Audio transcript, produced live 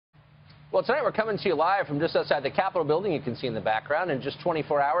Well, tonight we're coming to you live from just outside the Capitol building. You can see in the background. In just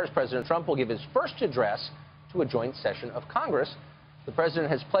 24 hours, President Trump will give his first address to a joint session of Congress. The president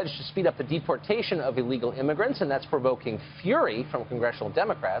has pledged to speed up the deportation of illegal immigrants, and that's provoking fury from congressional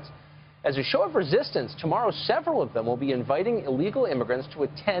Democrats. As a show of resistance, tomorrow several of them will be inviting illegal immigrants to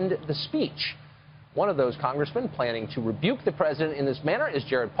attend the speech. One of those congressmen planning to rebuke the president in this manner is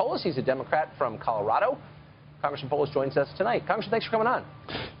Jared Polis. He's a Democrat from Colorado. Congressman Polis joins us tonight. Congressman, thanks for coming on.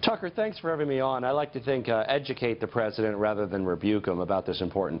 Tucker, thanks for having me on. I like to think educate the president rather than rebuke him about this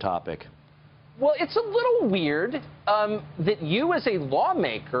important topic. Well, it's a little weird that you as a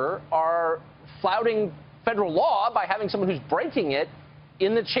lawmaker are flouting federal law by having someone who's breaking it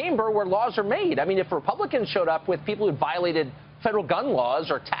in the chamber where laws are made. I mean, if Republicans showed up with people who violated federal gun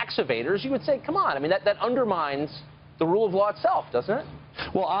laws or tax evaders, you would say, come on. I mean, that undermines the rule of law itself, doesn't it?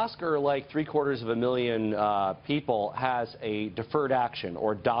 Well, Oscar, like 750,000 people, has a deferred action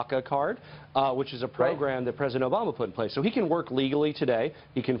or DACA card, which is a program that President Obama put in place. So he can work legally today.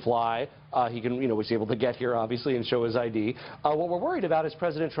 He can fly. He can, was able to get here, obviously, and show his ID. What we're worried about is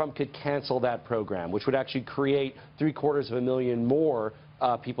President Trump could cancel that program, which would actually create 750,000 more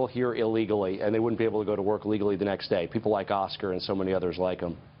people here illegally, and they wouldn't be able to go to work legally the next day. People like Oscar and so many others like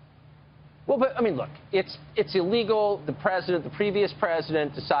him. Well, but, I mean, look, it's illegal. The previous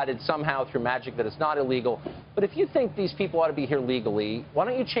president decided somehow through magic that it's not illegal. But if you think these people ought to be here legally, why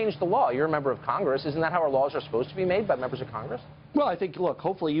don't you change the law? You're a member of Congress. Isn't that how our laws are supposed to be made, by members of Congress? Well, I think, look,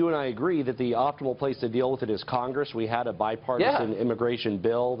 hopefully you and I agree that the optimal place to deal with it is Congress. We had a bipartisan immigration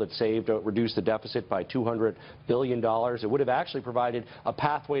bill that reduced the deficit by $200 billion. It would have actually provided a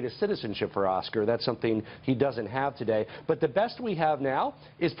pathway to citizenship for Oscar. That's something he doesn't have today. But the best we have now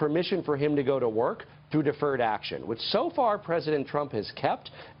is permission for him to go to work through deferred action, which so far President Trump has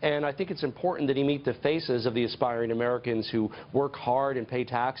kept. And I think it's important that he meet the faces of the aspiring Americans who work hard and pay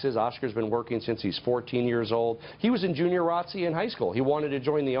taxes. Oscar's been working since he's 14 years old. He was in junior ROTC in high school. He wanted to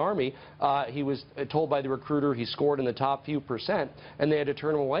join the Army. He was told by the recruiter he scored in the top few percent, and they had to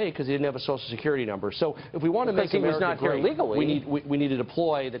turn him away because he didn't have a Social Security number. So if we want to make America great, we need to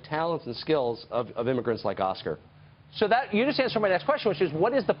deploy the talents and skills of immigrants like Oscar. So that, you just answered my next question, which is,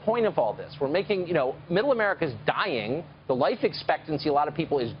 what is the point of all this? We're making, middle America's dying, the life expectancy a lot of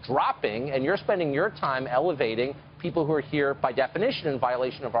people is dropping, and you're spending your time elevating people who are here by definition in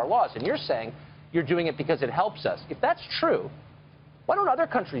violation of our laws. And you're saying you're doing it because it helps us. If that's true, why don't other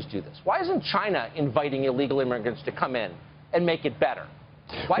countries do this? Why isn't China inviting illegal immigrants to come in and make it better?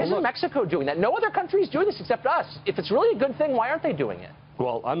 Why isn't Mexico doing that? No other country is doing this except us. If it's really a good thing, why aren't they doing it?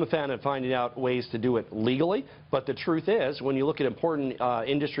 Well, I'm a fan of finding out ways to do it legally, but the truth is, when you look at important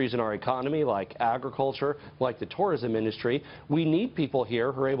industries in our economy, like agriculture, like the tourism industry, we need people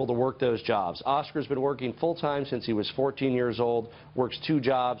here who are able to work those jobs. Oscar's been working full-time since he was 14 years old, works 2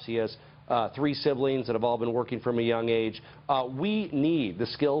 jobs. He has 3 siblings that have all been working from a young age. We need the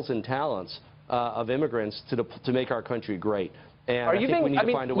skills and talents of immigrants to make our country great. And I think we need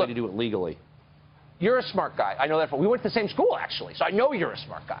to find a way to do it legally. You're a smart guy. I know that. We went to the same school, actually, so I know you're a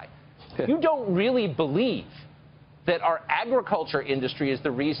smart guy. You don't really believe that our agriculture industry is the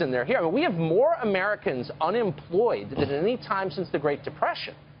reason they're here. I mean, we have more Americans unemployed than at any time since the Great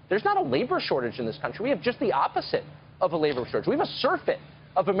Depression. There's not a labor shortage in this country. We have just the opposite of a labor shortage. We have a surfeit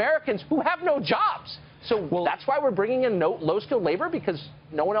of Americans who have no jobs. So that's why we're bringing in low-skilled labor, because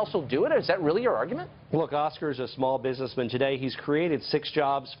no one else will do it? Is that really your argument? Look, Oscar is a small businessman today. He's created 6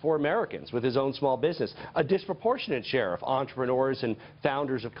 jobs for Americans with his own small business. A disproportionate share of entrepreneurs and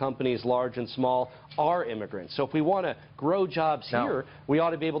founders of companies, large and small, are immigrants. So if we want to grow jobs here, we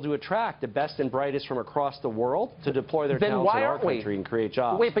ought to be able to attract the best and brightest from across the world to deploy their talents in our country and create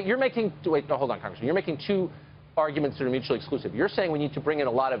jobs. Wait, but you're making... Wait, no, hold on, Congressman. You're making 2 arguments that are mutually exclusive. You're saying we need to bring in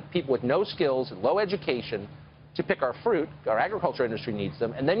a lot of people with no skills and low education to pick our fruit. Our agriculture industry needs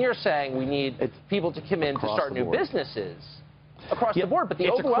them. And then you're saying we need people to come in to start new businesses across the board. But the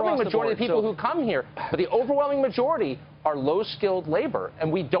overwhelming majority of the people who come here, the overwhelming majority are low-skilled labor.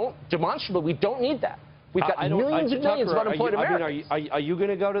 And we don't, demonstrably, we don't need that. We've got millions and millions of unemployed Americans. Are you going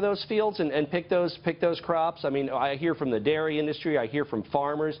to go to those fields and pick those crops? I mean, I hear from the dairy industry. I hear from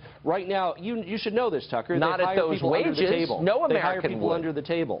farmers. Right now, you should know this, Tucker. Not at those wages. No American would. They hire people under the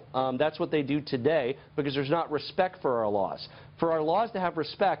table. That's what they do today because there's not respect for our laws. For our laws to have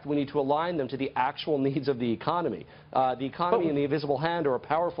respect, we need to align them to the actual needs of the economy. The economy and the invisible hand are a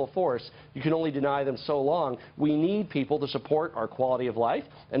powerful force. You can only deny them so long. We need people to support our quality of life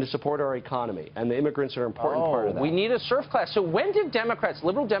and to support our economy. And the immigrants are an important part of that. We need a serf class. So when did Democrats,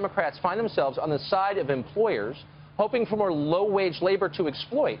 liberal Democrats, find themselves on the side of employers hoping for more low-wage labor to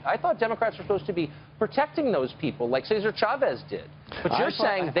exploit? I thought Democrats were supposed to be protecting those people like Cesar Chavez did. But you're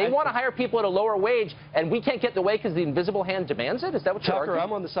saying they want to hire people at a lower wage, and we can't get the way because the invisible hand demands it? Is that what you're arguing? Tucker,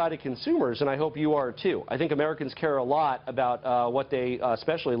 I'm on the side of consumers, and I hope you are too. I think Americans care a lot about what they,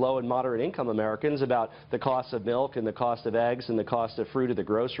 especially low and moderate income Americans, about the cost of milk and the cost of eggs and the cost of fruit at the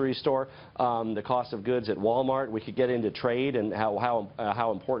grocery store, the cost of goods at Walmart. We could get into trade and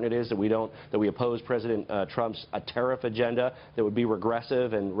how important it is that we oppose President Trump's tariff agenda that would be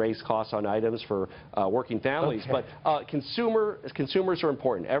regressive and raise costs on items for working families. Okay. But consumers are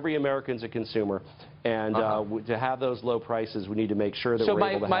important. Every American's a consumer, and to have those low prices, we need to make sure that we're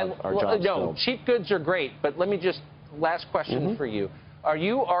able to have our jobs filled. Cheap goods are great, but let me just, last question for you. Are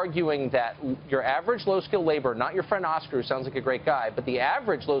you arguing that your average low-skilled laborer, not your friend Oscar, who sounds like a great guy, but the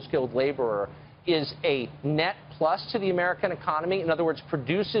average low-skilled laborer is a net plus to the American economy? In other words,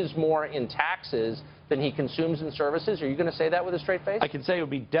 produces more in taxes than he consumes in services? Are you going to say that with a straight face? I can say it would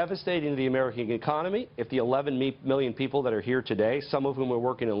be devastating to the American economy if the 11 million people that are here today, some of whom are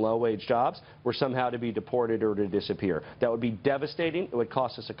working in low-wage jobs, were somehow to be deported or to disappear. That would be devastating. It would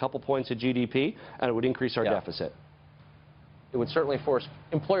cost us a couple points of GDP, and it would increase our deficit. It would certainly force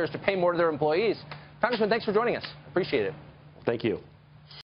employers to pay more to their employees. Congressman, thanks for joining us. Appreciate it. Thank you.